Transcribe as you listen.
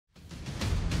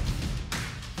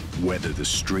Whether the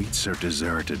streets are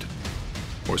deserted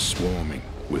or swarming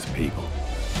with people,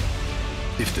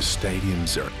 if the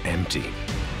stadiums are empty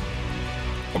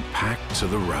or packed to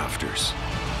the rafters,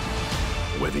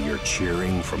 whether you're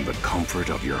cheering from the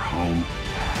comfort of your home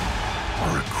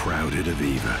or a crowded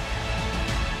Aviva,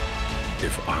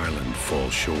 if Ireland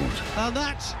falls short, and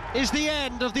that is the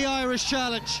end of the Irish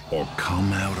challenge, or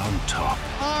come out on top,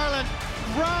 Ireland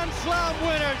Grand Slam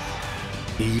winners.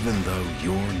 Even though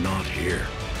you're not here,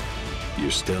 you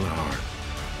still are,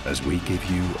 as we give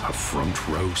you a front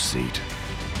row seat.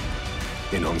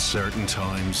 In uncertain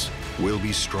times, we'll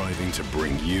be striving to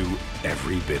bring you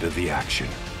every bit of the action.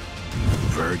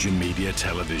 Virgin Media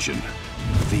Television,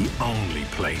 the only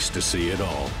place to see it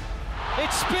all.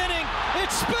 It's spinning!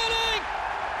 It's spinning!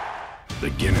 The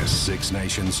Guinness Six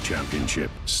Nations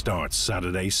Championship starts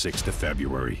Saturday, 6th of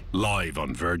February, live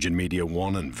on Virgin Media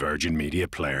One and Virgin Media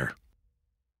Player.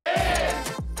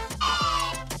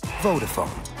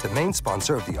 Vodafone, the main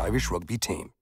sponsor of the Irish rugby team.